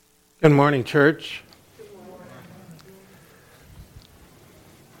Good morning, church.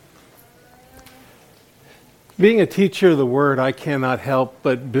 Being a teacher of the Word, I cannot help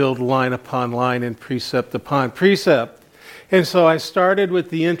but build line upon line and precept upon precept. And so I started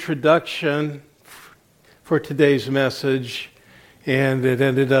with the introduction for today's message, and it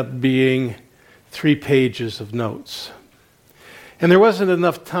ended up being 3 pages of notes. And there wasn't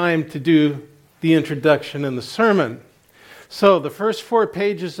enough time to do the introduction and the sermon. So the first 4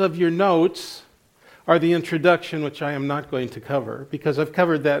 pages of your notes are the introduction, which I am not going to cover because I've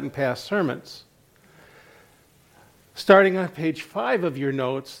covered that in past sermons. Starting on page 5 of your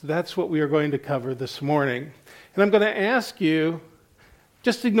notes, that's what we are going to cover this morning. And I'm going to ask you,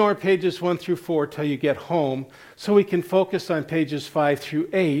 just ignore pages 1 through 4 till you get home so we can focus on pages 5 through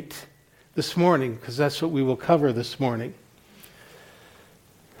 8 this morning, because that's what we will cover this morning.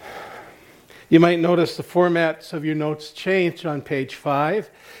 You might notice the formats of your notes changed on page 5,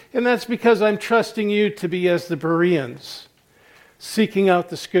 and that's because I'm trusting you to be as the Bereans, seeking out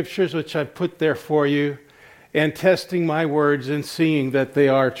the scriptures which I've put there for you, and testing my words and seeing that they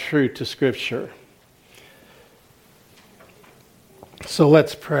are true to Scripture. So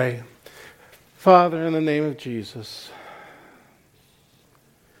let's pray. Father, in the name of Jesus,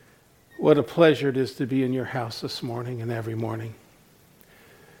 what a pleasure it is to be in your house this morning and every morning.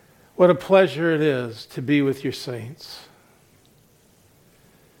 What a pleasure it is to be with your saints.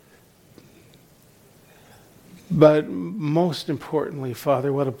 But most importantly,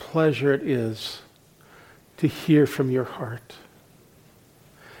 Father, what a pleasure it is to hear from your heart.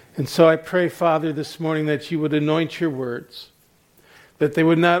 And so I pray, Father, this morning that you would anoint your words, that they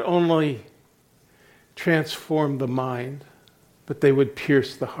would not only transform the mind, but they would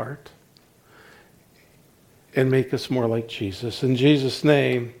pierce the heart and make us more like Jesus. In Jesus'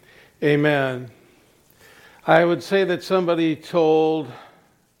 name, amen. I would say that somebody told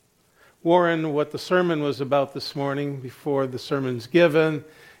Warren what the sermon was about this morning before the sermon's given,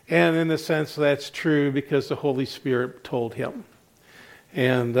 and in a sense that's true because the Holy Spirit told him.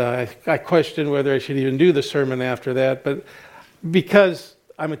 And I questioned whether I should even do the sermon after that, but because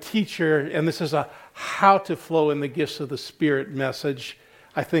I'm a teacher and this is a how to flow in the gifts of the Spirit message,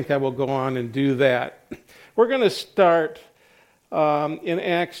 I think I will go on and do that. We're going to start in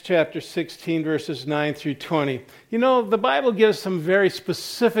Acts chapter 16, verses 9 through 20. You know, the Bible gives some very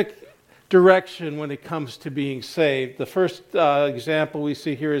specific direction when it comes to being saved. The first example we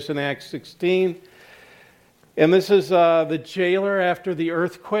see here is in Acts 16. And this is the jailer after the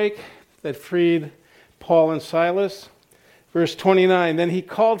earthquake that freed Paul and Silas. Verse 29, then he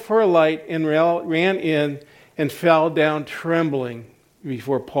called for a light and ran in and fell down trembling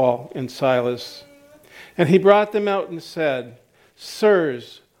before Paul and Silas. And he brought them out and said,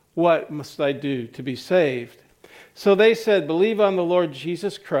 Sirs, what must I do to be saved? So they said, believe on the Lord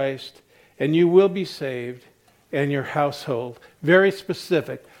Jesus Christ, and you will be saved, and your household. Very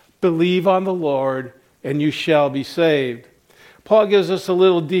specific. Believe on the Lord, and you shall be saved. Paul gives us a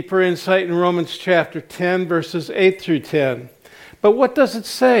little deeper insight in Romans chapter 10, verses 8 through 10. But what does it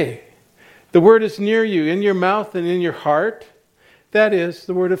say? The word is near you, in your mouth and in your heart. That is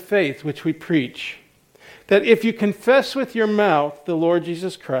the word of faith which we preach. That if you confess with your mouth the Lord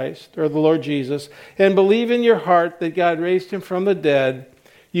Jesus Christ, or the Lord Jesus, and believe in your heart that God raised him from the dead,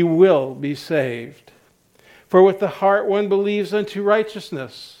 you will be saved. For with the heart one believes unto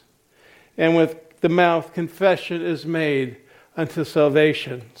righteousness, and with the mouth confession is made unto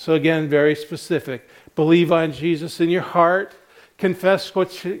salvation. So again, very specific. Believe on Jesus in your heart, confess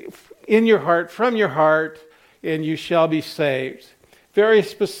what's in your heart, from your heart, and you shall be saved. Very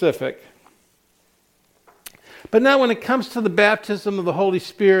specific. But now when it comes to the baptism of the Holy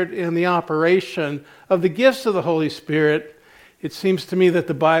Spirit and the operation of the gifts of the Holy Spirit, it seems to me that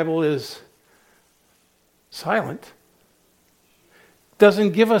the Bible is silent. It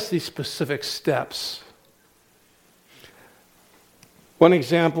doesn't give us these specific steps. One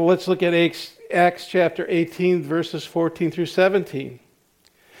example, let's look at Acts chapter 18, verses 14 through 17.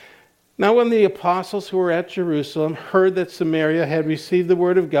 Now when the apostles who were at Jerusalem heard that Samaria had received the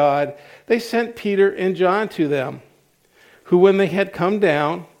word of God, they sent Peter and John to them, who when they had come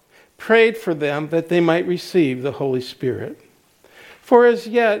down, prayed for them that they might receive the Holy Spirit. For as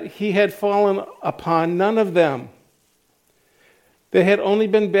yet he had fallen upon none of them. They had only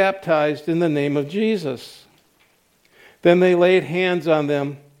been baptized in the name of Jesus. Then they laid hands on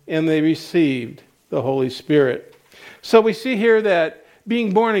them and they received the Holy Spirit. So we see here that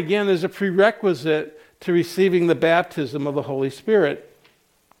being born again is a prerequisite to receiving the baptism of the Holy Spirit.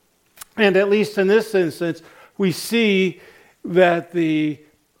 And at least in this instance, we see that the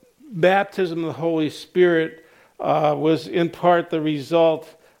baptism of the Holy Spirit was in part the result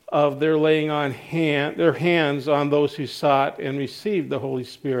of their laying on their hands on those who sought and received the Holy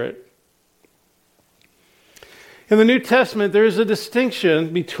Spirit. In the New Testament, there is a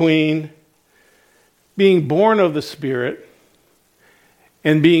distinction between being born of the Spirit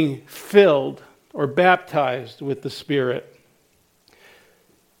and being filled or baptized with the Spirit.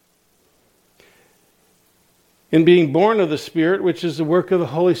 In being born of the Spirit, which is the work of the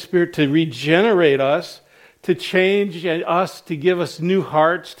Holy Spirit to regenerate us, to change us, to give us new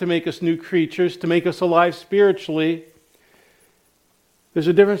hearts, to make us new creatures, to make us alive spiritually, there's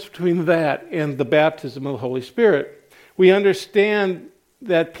a difference between that and the baptism of the Holy Spirit. We understand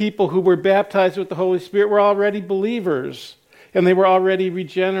that people who were baptized with the Holy Spirit were already believers, and they were already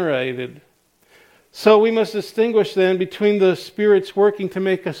regenerated. So we must distinguish then between the Spirit's working to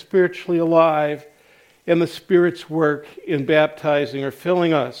make us spiritually alive and the Spirit's work in baptizing or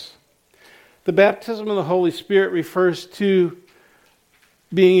filling us. The baptism of the Holy Spirit refers to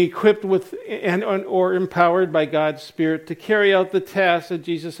being equipped with or empowered by God's Spirit to carry out the task that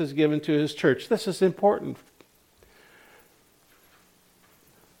Jesus has given to His church. This is important.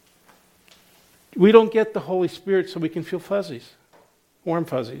 We don't get the Holy Spirit so we can feel fuzzies, warm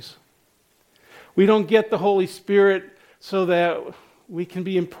fuzzies. We don't get the Holy Spirit so that we can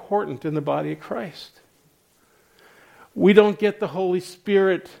be important in the body of Christ. We don't get the Holy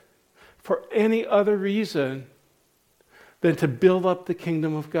Spirit for any other reason than to build up the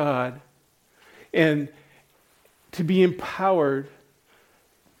kingdom of God and to be empowered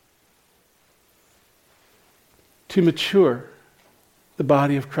to mature the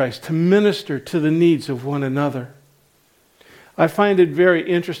body of Christ, to minister to the needs of one another. I find it very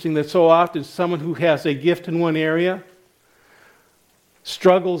interesting that so often someone who has a gift in one area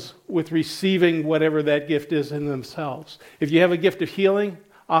struggles with receiving whatever that gift is in themselves. If you have a gift of healing,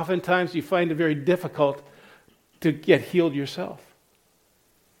 oftentimes you find it very difficult to get healed yourself.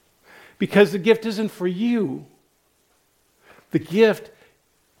 Because the gift isn't for you. The gift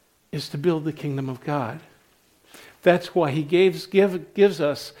is to build the kingdom of God. That's why He gives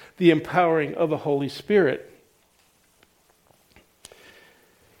us the empowering of the Holy Spirit.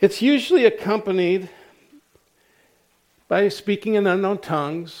 It's usually accompanied by speaking in unknown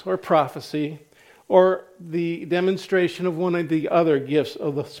tongues or prophecy or the demonstration of one of the other gifts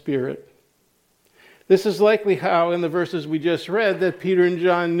of the Spirit. This is likely how, in the verses we just read, that Peter and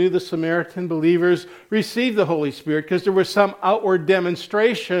John knew the Samaritan believers received the Holy Spirit, because there was some outward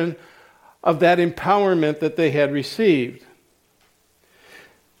demonstration of that empowerment that they had received.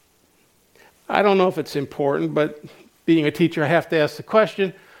 I don't know if it's important, but being a teacher, I have to ask the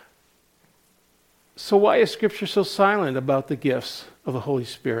question, so why is Scripture so silent about the gifts of the Holy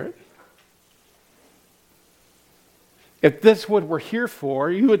Spirit? If this is what we're here for,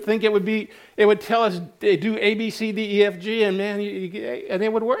 you would think it would tell us, do A, B, C, D, E, F, G, and man, and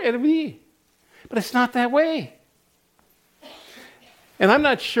it would work, it would be. But it's not that way. And I'm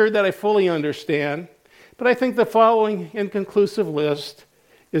not sure that I fully understand, but I think the following inconclusive list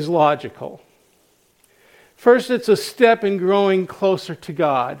is logical. First, it's a step in growing closer to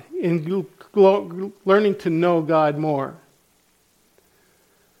God, in learning to know God more.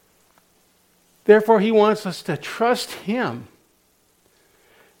 Therefore, He wants us to trust Him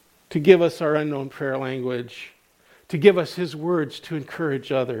to give us our unknown prayer language, to give us His words to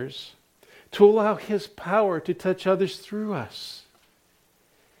encourage others, to allow His power to touch others through us.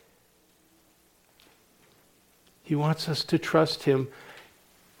 He wants us to trust Him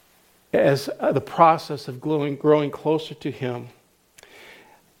as the process of growing closer to Him.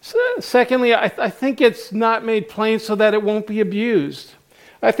 Secondly, I think it's not made plain so that it won't be abused.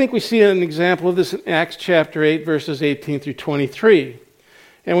 I think we see an example of this in Acts chapter 8, verses 18 through 23.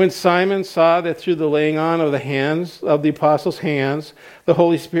 And when Simon saw that through the laying on of the hands of the apostles' hands, the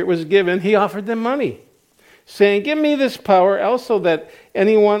Holy Spirit was given, he offered them money, saying, "Give me this power also, that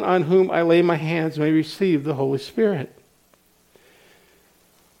anyone on whom I lay my hands may receive the Holy Spirit."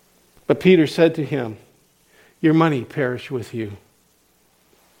 But Peter said to him, "Your money perish with you,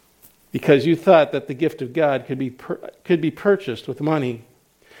 because you thought that the gift of God could be purchased with money.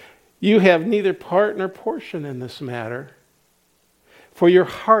 You have neither part nor portion in this matter, for your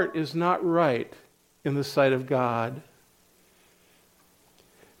heart is not right in the sight of God.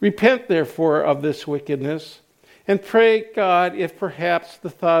 Repent, therefore, of this wickedness, and pray God if perhaps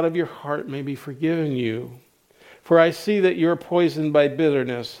the thought of your heart may be forgiven you. For I see that you are poisoned by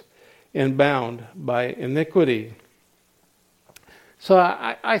bitterness and bound by iniquity." So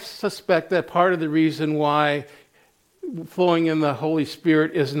I suspect that part of the reason why flowing in the Holy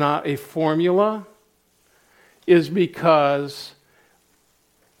Spirit is not a formula is because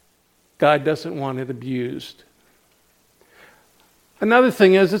God doesn't want it abused. Another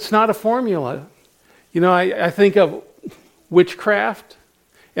thing is, it's not a formula. I think of witchcraft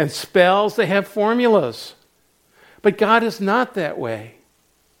and spells, they have formulas. But God is not that way.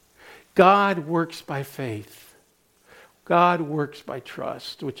 God works by faith. God works by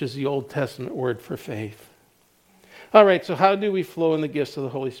trust, which is the Old Testament word for faith. All right, so how do we flow in the gifts of the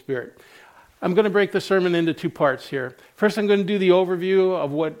Holy Spirit? I'm going to break the sermon into two parts here. First, I'm going to do the overview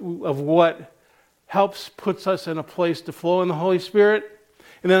of what puts us in a place to flow in the Holy Spirit.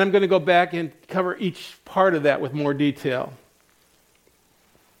 And then I'm going to go back and cover each part of that with more detail.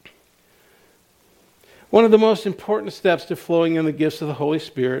 One of the most important steps to flowing in the gifts of the Holy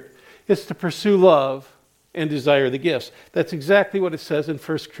Spirit is to pursue love and desire the gifts. That's exactly what it says in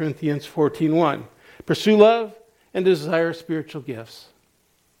 1 Corinthians 14:1. Pursue love and desire spiritual gifts.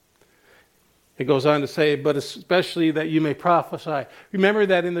 It goes on to say, but especially that you may prophesy. Remember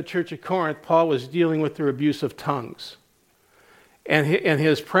that in the church of Corinth, Paul was dealing with their abuse of tongues. And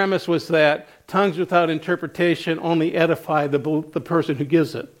his premise was that tongues without interpretation only edify the person who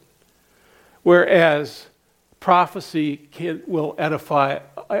gives it. Whereas prophecy will edify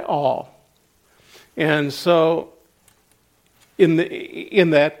all. And so in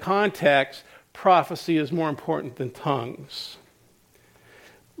that context, prophecy is more important than tongues.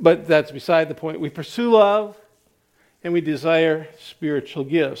 But that's beside the point. We pursue love and we desire spiritual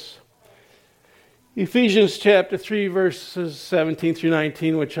gifts. Ephesians chapter 3, verses 17 through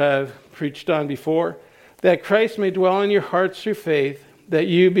 19, which I've preached on before, that Christ may dwell in your hearts through faith, that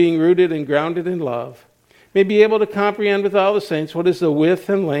you, being rooted and grounded in love, may be able to comprehend with all the saints what is the width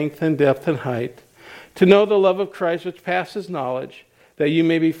and length and depth and height, to know the love of Christ which passes knowledge, that you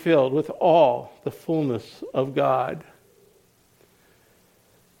may be filled with all the fullness of God.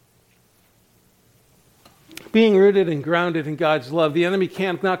 Being rooted and grounded in God's love, the enemy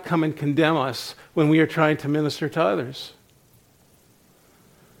cannot come and condemn us when we are trying to minister to others.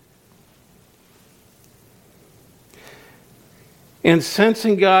 And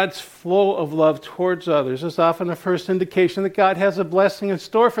sensing God's flow of love towards others is often a first indication that God has a blessing in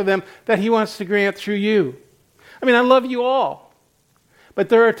store for them that He wants to grant through you. I mean, I love you all. But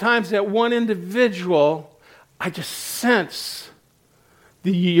there are times that one individual, I just sense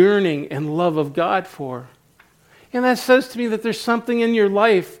the yearning and love of God for. And that says to me that there's something in your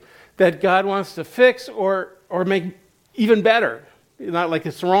life that God wants to fix or make even better. Not like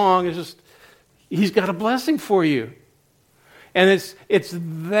it's wrong, it's just He's got a blessing for you. And it's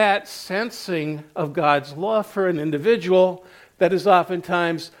that sensing of God's love for an individual that is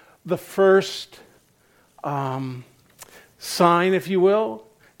oftentimes the first sign, if you will,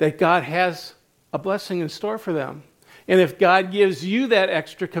 that God has a blessing in store for them. And if God gives you that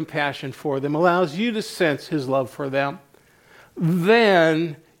extra compassion for them, allows you to sense His love for them,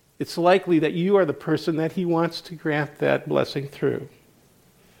 then it's likely that you are the person that He wants to grant that blessing through.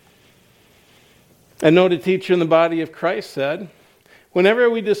 A noted teacher in the body of Christ said, whenever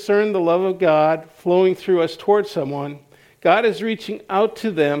we discern the love of God flowing through us towards someone, God is reaching out to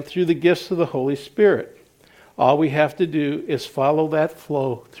them through the gifts of the Holy Spirit. All we have to do is follow that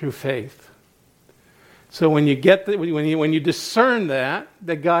flow through faith. So when you get when you discern that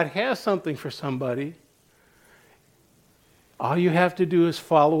God has something for somebody, all you have to do is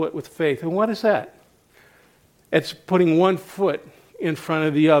follow it with faith. And what is that? It's putting one foot in front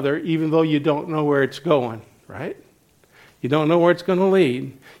of the other, even though you don't know where it's going, right? You don't know where it's going to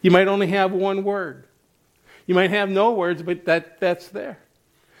lead. You might only have one word. You might have no words, but that's there.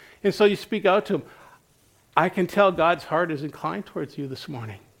 And so you speak out to Him. I can tell God's heart is inclined towards you this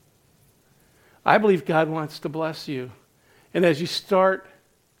morning. I believe God wants to bless you. And as you start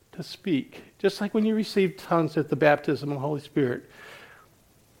to speak, just like when you received tongues at the baptism of the Holy Spirit,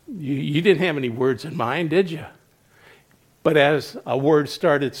 you didn't have any words in mind, did you? But as a word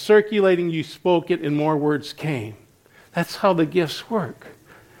started circulating, you spoke it and more words came. That's how the gifts work.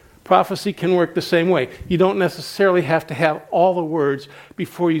 Prophecy can work the same way. You don't necessarily have to have all the words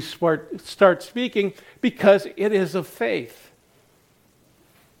before you start speaking because it is of faith.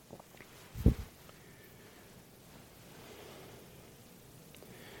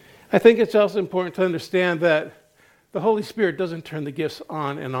 I think it's also important to understand that the Holy Spirit doesn't turn the gifts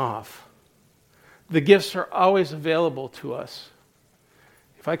on and off. The gifts are always available to us.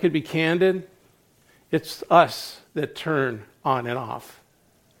 If I could be candid, it's us that turn on and off.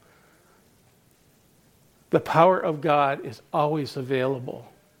 The power of God is always available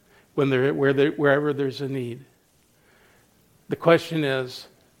wherever there's a need. The question is,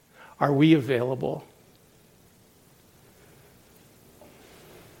 are we available?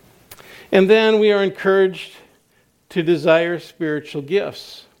 And then we are encouraged to desire spiritual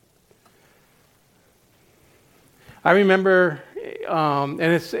gifts. I remember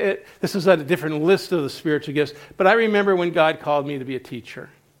This is a different list of the spiritual gifts, but I remember when God called me to be a teacher.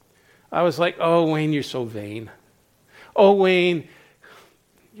 I was like, oh, Wayne, you're so vain. Oh, Wayne,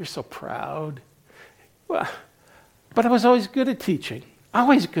 you're so proud. Well, but I was always good at teaching.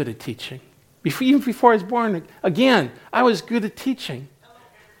 Always good at teaching. Even before I was born, again, I was good at teaching.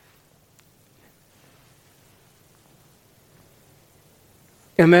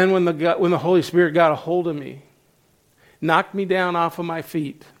 And then when the Holy Spirit got a hold of me, knocked me down off of my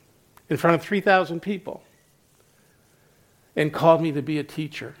feet in front of 3,000 people, and called me to be a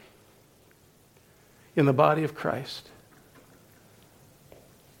teacher in the body of Christ,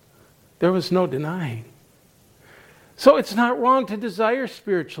 there was no denying. So it's not wrong to desire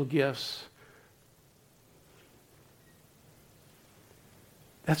spiritual gifts.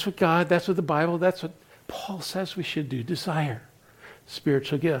 That's what the Bible, that's what Paul says we should do, desire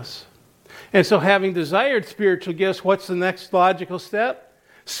spiritual gifts. And so having desired spiritual gifts, what's the next logical step?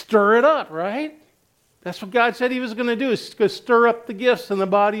 Stir it up, right? That's what God said he was going to do, is to stir up the gifts in the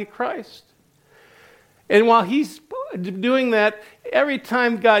body of Christ. And while he's doing that, every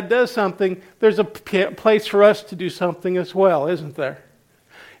time God does something, there's a place for us to do something as well, isn't there?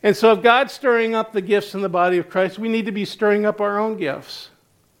 And so if God's stirring up the gifts in the body of Christ, we need to be stirring up our own gifts.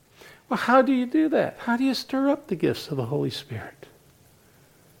 Well, how do you do that? How do you stir up the gifts of the Holy Spirit?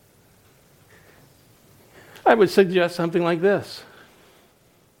 I would suggest something like this.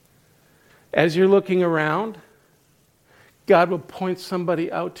 As you're looking around, God will point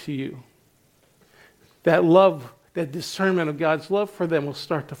somebody out to you. That love, that discernment of God's love for them will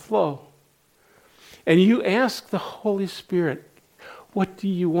start to flow. And you ask the Holy Spirit, what do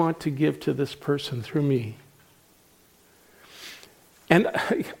you want to give to this person through me? And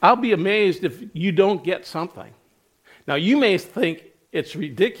I'll be amazed if you don't get something. Now, you may think it's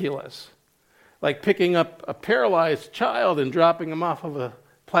ridiculous, like picking up a paralyzed child and dropping him off of a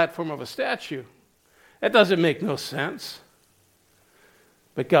platform of a statue. That doesn't make no sense.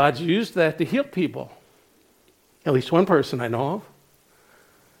 But God's used that to heal people. At least one person I know of.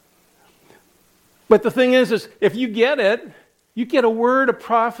 But the thing is if you get it, you get a word of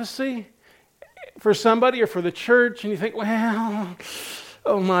prophecy for somebody or for the church, and you think, well,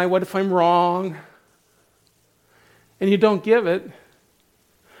 oh my, what if I'm wrong? And you don't give it,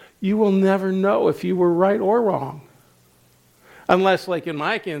 you will never know if you were right or wrong. Unless, like in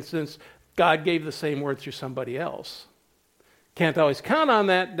my instance, God gave the same word through somebody else. Can't always count on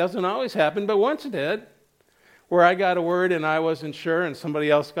that, doesn't always happen, but once it did, where I got a word and I wasn't sure and somebody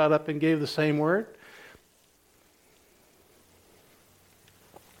else got up and gave the same word.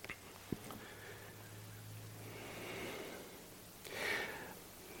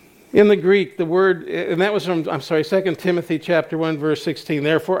 In the Greek, the word, and that was from, 2 Timothy chapter 1, verse 16.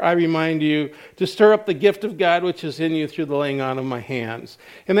 Therefore, I remind you to stir up the gift of God which is in you through the laying on of my hands.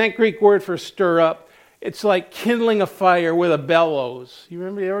 And that Greek word for stir up, it's like kindling a fire with a bellows. You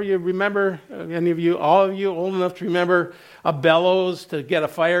remember, any of you, all of you old enough to remember a bellows to get a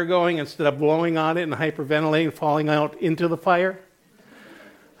fire going instead of blowing on it and hyperventilating, falling out into the fire?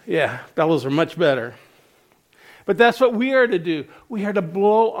 Yeah, bellows are much better. But that's what we are to do. We are to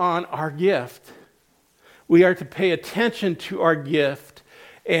blow on our gift. We are to pay attention to our gift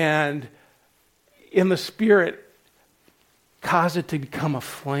and in the Spirit cause it to become a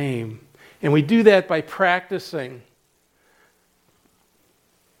flame. And we do that by practicing.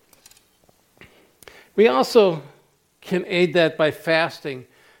 We also can aid that by fasting.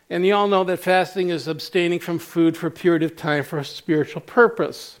 And you all know that fasting is abstaining from food for a period of time for a spiritual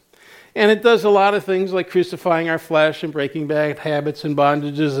purpose. And it does a lot of things like crucifying our flesh and breaking bad habits and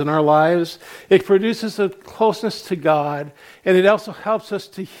bondages in our lives. It produces a closeness to God, and it also helps us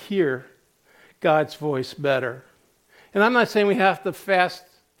to hear God's voice better. And I'm not saying we have to fast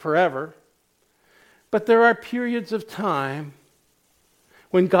forever, but there are periods of time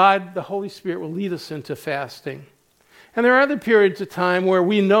when God, the Holy Spirit, will lead us into fasting. And there are other periods of time where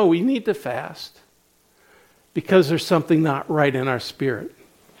we know we need to fast because there's something not right in our spirit.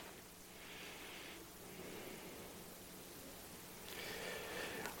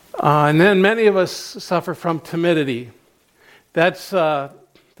 And then many of us suffer from timidity. That's the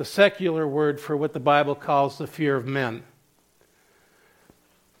secular word for what the Bible calls the fear of men.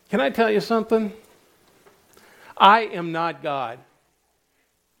 Can I tell you something? I am not God.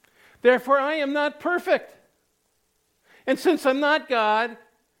 Therefore, I am not perfect. And since I'm not God,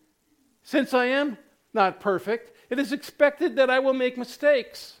 since I am not perfect, it is expected that I will make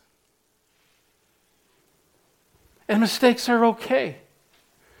mistakes. And mistakes are okay.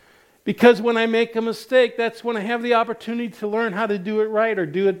 Because when I make a mistake, that's when I have the opportunity to learn how to do it right or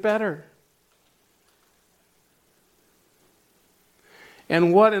do it better.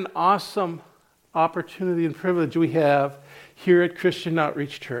 And what an awesome opportunity and privilege we have here at Christian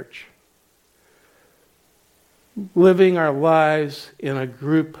Outreach Church. Living our lives in a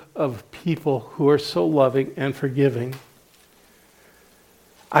group of people who are so loving and forgiving.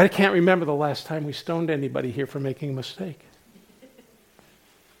 I can't remember the last time we stoned anybody here for making a mistake.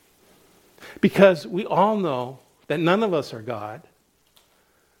 Because we all know that none of us are God,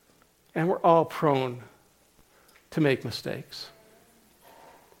 and we're all prone to make mistakes.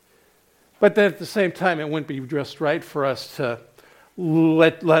 But then at the same time, it wouldn't be just right for us to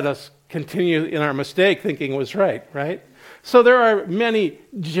let us continue in our mistake thinking it was right? So there are many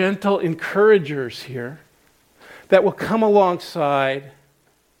gentle encouragers here that will come alongside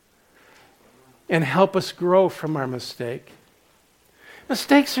and help us grow from our mistake.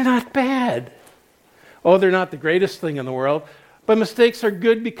 Mistakes are not bad. Oh, they're not the greatest thing in the world, but mistakes are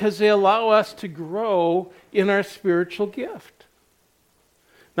good because they allow us to grow in our spiritual gift.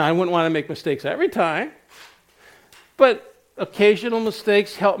 Now, I wouldn't want to make mistakes every time, but occasional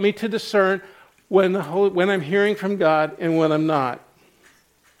mistakes help me to discern when I'm hearing from God and when I'm not.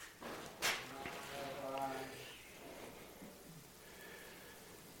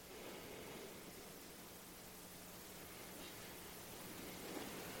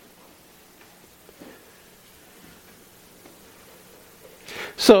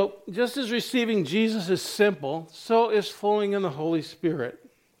 So, just as receiving Jesus is simple, so is flowing in the Holy Spirit.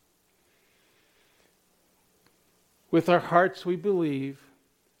 With our hearts we believe,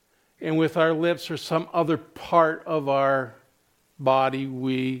 and with our lips or some other part of our body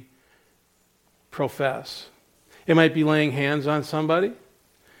we profess. It might be laying hands on somebody.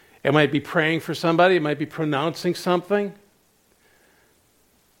 It might be praying for somebody. It might be pronouncing something.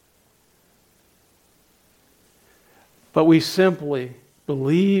 But we simply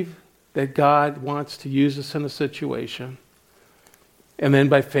believe that God wants to use us in a situation. And then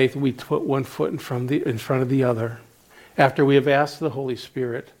by faith we put one foot in front of the other. After we have asked the Holy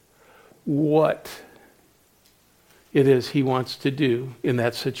Spirit what it is He wants to do in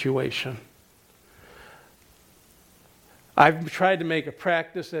that situation. I've tried to make a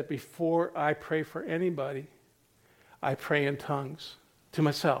practice that before I pray for anybody, I pray in tongues to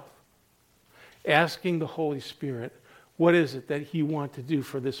myself, asking the Holy Spirit, what is it that He wants to do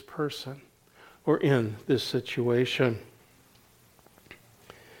for this person or in this situation?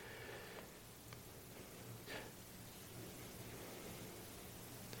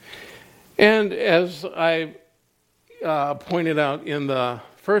 And as I pointed out in the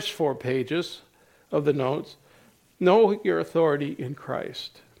first 4 pages of the notes, know your authority in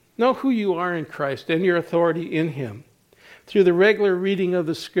Christ. Know who you are in Christ and your authority in Him through the regular reading of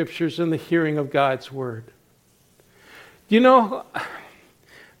the Scriptures and the hearing of God's Word. You know,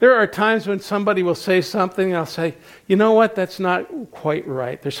 there are times when somebody will say something and I'll say, you know what, that's not quite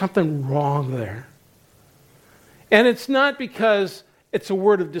right. There's something wrong there. And it's not because it's a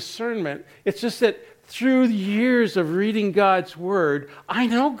word of discernment. It's just that through years of reading God's Word, I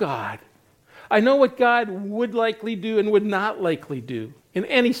know God. I know what God would likely do and would not likely do in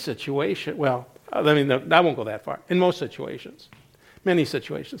any situation. Well, I won't go that far. In most situations. Many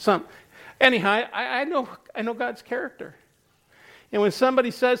situations. Some. Anyhow, I know God's character. And when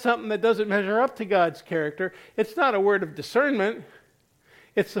somebody says something that doesn't measure up to God's character, it's not a word of discernment.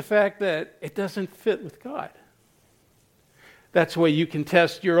 It's the fact that it doesn't fit with God. That's why you can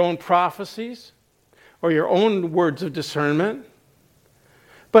test your own prophecies or your own words of discernment.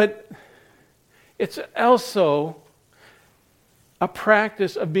 But it's also a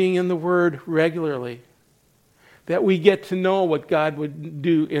practice of being in the Word regularly, that we get to know what God would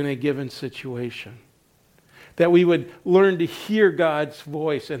do in a given situation, that we would learn to hear God's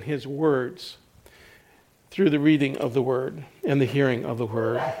voice and His words through the reading of the Word and the hearing of the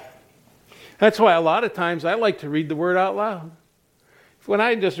Word. That's why a lot of times I like to read the Word out loud. When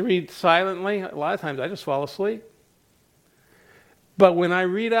I just read silently, a lot of times I just fall asleep. But when I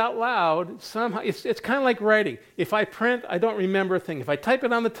read out loud, somehow it's kind of like writing. If I print, I don't remember a thing. If I type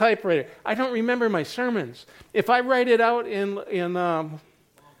it on the typewriter, I don't remember my sermons. If I write it out in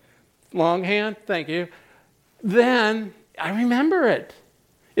longhand, thank you, then I remember it.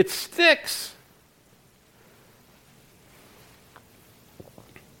 It sticks.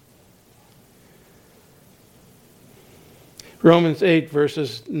 Romans 8,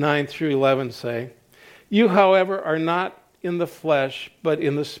 verses 9 through 11 say, "You, however, are not in the flesh, but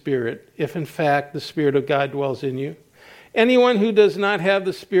in the Spirit, if in fact the Spirit of God dwells in you. Anyone who does not have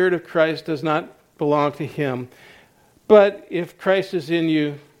the Spirit of Christ does not belong to Him. But if Christ is in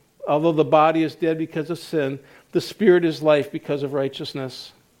you, although the body is dead because of sin, the Spirit is life because of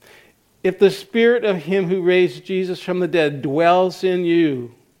righteousness. if the Spirit of him who raised Jesus from the dead dwells in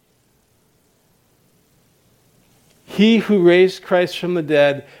you, he who raised Christ from the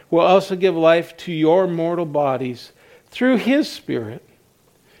dead will also give life to your mortal bodies through his Spirit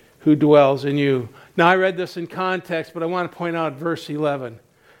who dwells in you. Now, I read this in context, but I want to point out verse 11.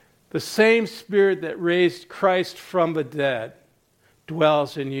 The same Spirit that raised Christ from the dead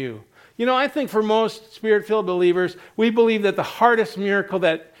dwells in you. You know, I think for most Spirit-filled believers, we believe that the hardest miracle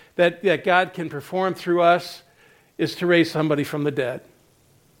that God can perform through us is to raise somebody from the dead.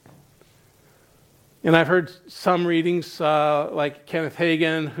 And I've heard some readings, like Kenneth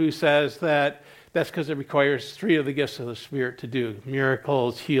Hagin, who says that that's because it requires 3 of the gifts of the Spirit to do: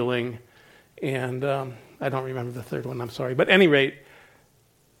 miracles, healing, and I don't remember the third one, I'm sorry. But at any rate,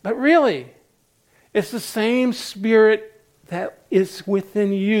 but really, it's the same Spirit that is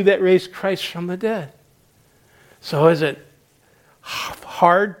within you that raised Christ from the dead. So is it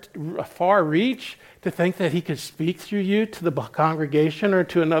a far reach to think that he could speak through you to the congregation or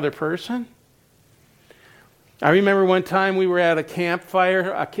to another person? I remember one time we were at a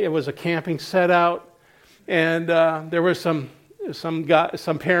campfire. It was a camping set out, and there were some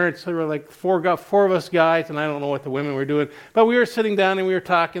parents. There were like four of us guys, and I don't know what the women were doing. But we were sitting down and we were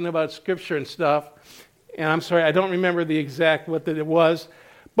talking about Scripture and stuff. And I'm sorry, I don't remember the exact what that it was.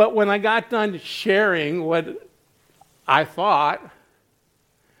 But when I got done sharing what I thought,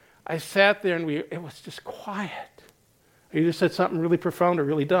 I sat there and it was just quiet. I either said something really profound or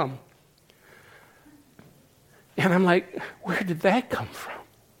really dumb. And I'm like, where did that come from?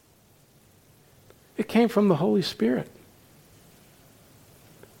 It came from the Holy Spirit.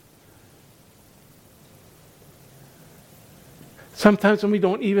 Sometimes when we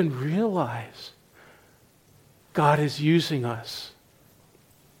don't even realize God is using us.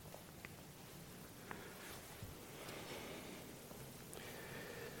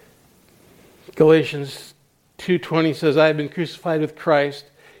 Galatians 2:20 says, I have been crucified with Christ.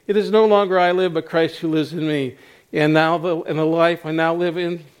 It is no longer I live, but Christ who lives in me. And now in the life I now live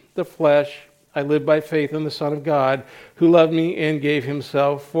in the flesh, I live by faith in the Son of God, who loved me and gave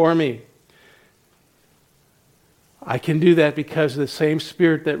himself for me. I can do that because the same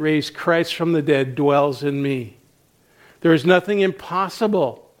Spirit that raised Christ from the dead dwells in me. There is nothing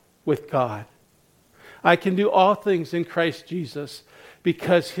impossible with God. I can do all things in Christ Jesus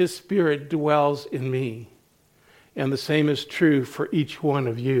because his Spirit dwells in me. And the same is true for each one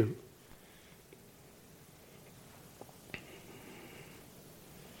of you.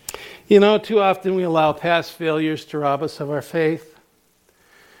 You know, too often we allow past failures to rob us of our faith.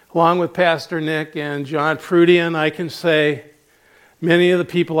 Along with Pastor Nick and John Prudian, I can say many of the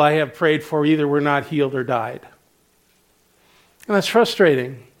people I have prayed for either were not healed or died. And that's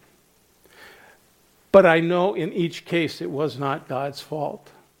frustrating. But I know in each case it was not God's fault.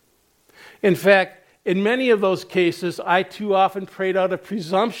 In fact, in many of those cases, I too often prayed out of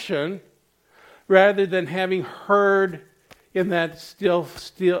presumption rather than having heard in that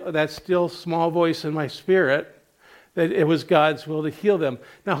still small voice in my spirit that it was God's will to heal them.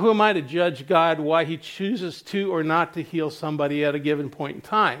 Now, who am I to judge God why he chooses to or not to heal somebody at a given point in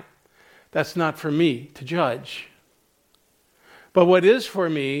time? That's not for me to judge. But what is for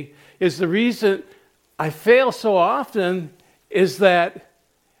me is the reason I fail so often is that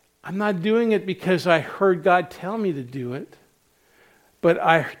I'm not doing it because I heard God tell me to do it, but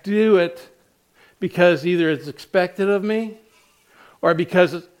I do it because either it's expected of me or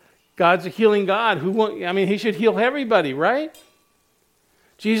because God's a healing God. He should heal everybody, right?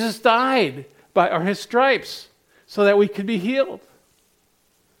 Jesus died by his stripes so that we could be healed.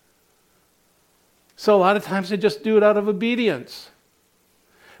 So a lot of times I just do it out of obedience.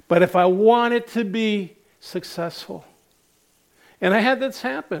 But if I want it to be successful, and I had this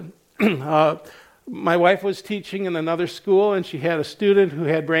happen. My wife was teaching in another school, and she had a student who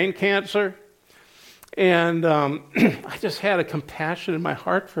had brain cancer. And I just had a compassion in my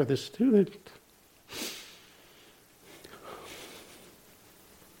heart for this student.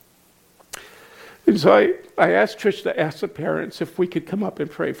 And so I asked Trish to ask the parents if we could come up and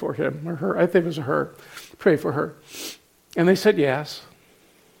pray for him or her. I think it was her. Pray for her. And they said yes.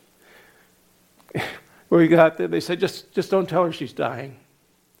 When we got there, they said, just don't tell her she's dying.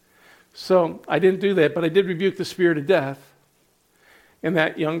 So I didn't do that, but I did rebuke the spirit of death. And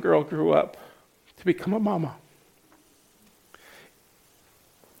that young girl grew up to become a mama.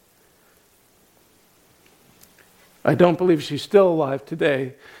 I don't believe she's still alive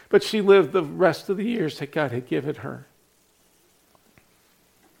today, but she lived the rest of the years that God had given her.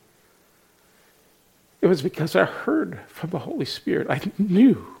 It was because I heard from the Holy Spirit. I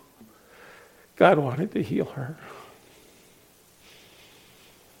knew God wanted to heal her.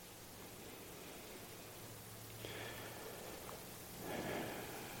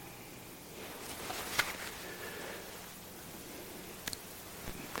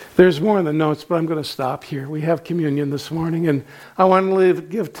 There's more in the notes, but I'm going to stop here. We have communion this morning, and I want to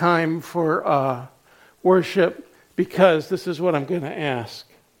give time for worship because this is what I'm going to ask.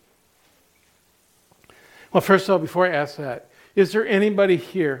 Well, first of all, before I ask that, is there anybody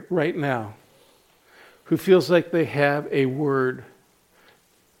here right now who feels like they have a word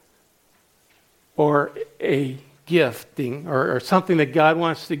or a gifting or something that God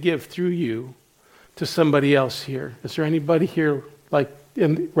wants to give through you to somebody else here? Is there anybody here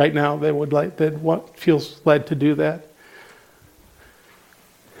right now that feels led to do that?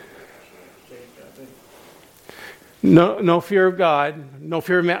 No fear of God, no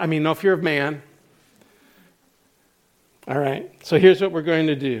fear of man. All right. So here's what we're going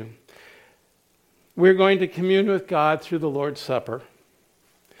to do. We're going to commune with God through the Lord's Supper.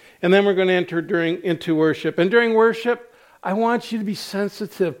 And then we're going to enter into worship. And during worship, I want you to be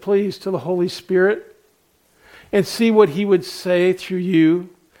sensitive, please, to the Holy Spirit and see what He would say through you.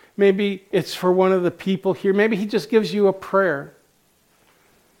 Maybe it's for one of the people here. Maybe He just gives you a prayer.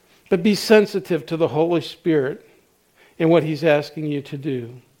 But be sensitive to the Holy Spirit and what He's asking you to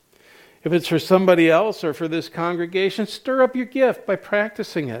do. If it's for somebody else or for this congregation, stir up your gift by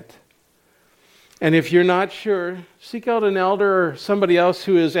practicing it. And if you're not sure, seek out an elder or somebody else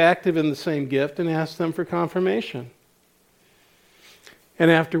who is active in the same gift and ask them for confirmation. And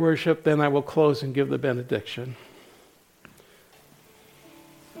after worship, then I will close and give the benediction.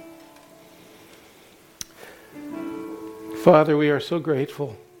 Father, we are so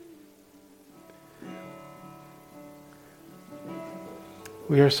grateful.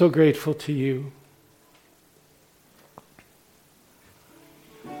 We are so grateful to you.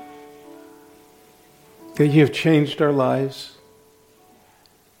 That you have changed our lives.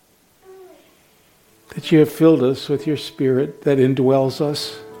 That you have filled us with your Spirit that indwells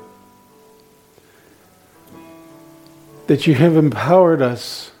us. That you have empowered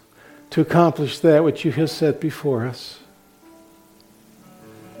us to accomplish that which you have set before us.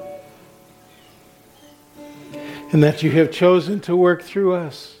 And that you have chosen to work through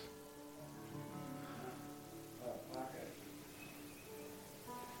us.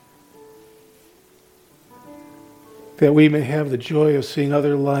 That we may have the joy of seeing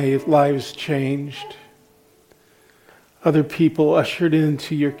other lives changed. Other people ushered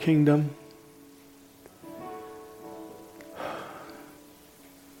into your kingdom.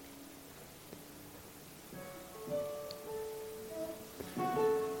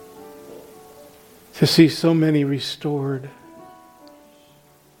 To see so many restored.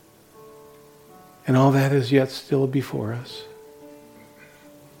 And all that is yet still before us.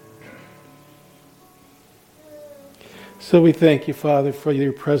 So we thank you, Father, for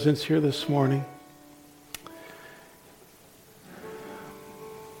your presence here this morning.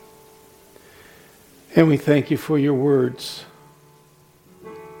 And we thank you for your words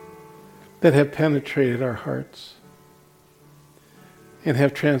that have penetrated our hearts and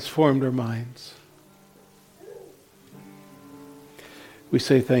have transformed our minds. We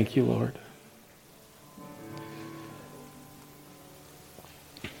say thank you, Lord.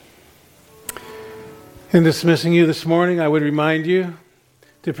 In dismissing you this morning, I would remind you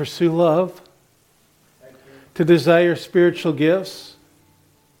to pursue love, to desire spiritual gifts,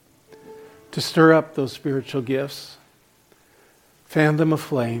 to stir up those spiritual gifts, fan them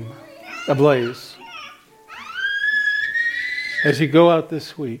ablaze. As you go out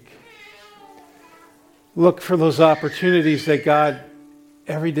this week, look for those opportunities that God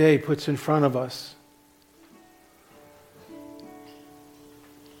every day puts in front of us.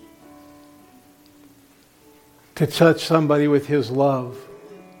 To touch somebody with His love.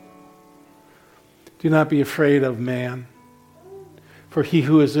 Do not be afraid of man, for he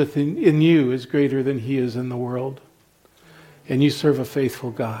who is in you is greater than he is in the world. And you serve a faithful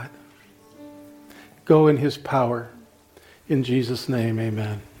God. Go in His power. In Jesus' name,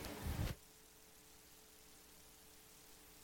 amen.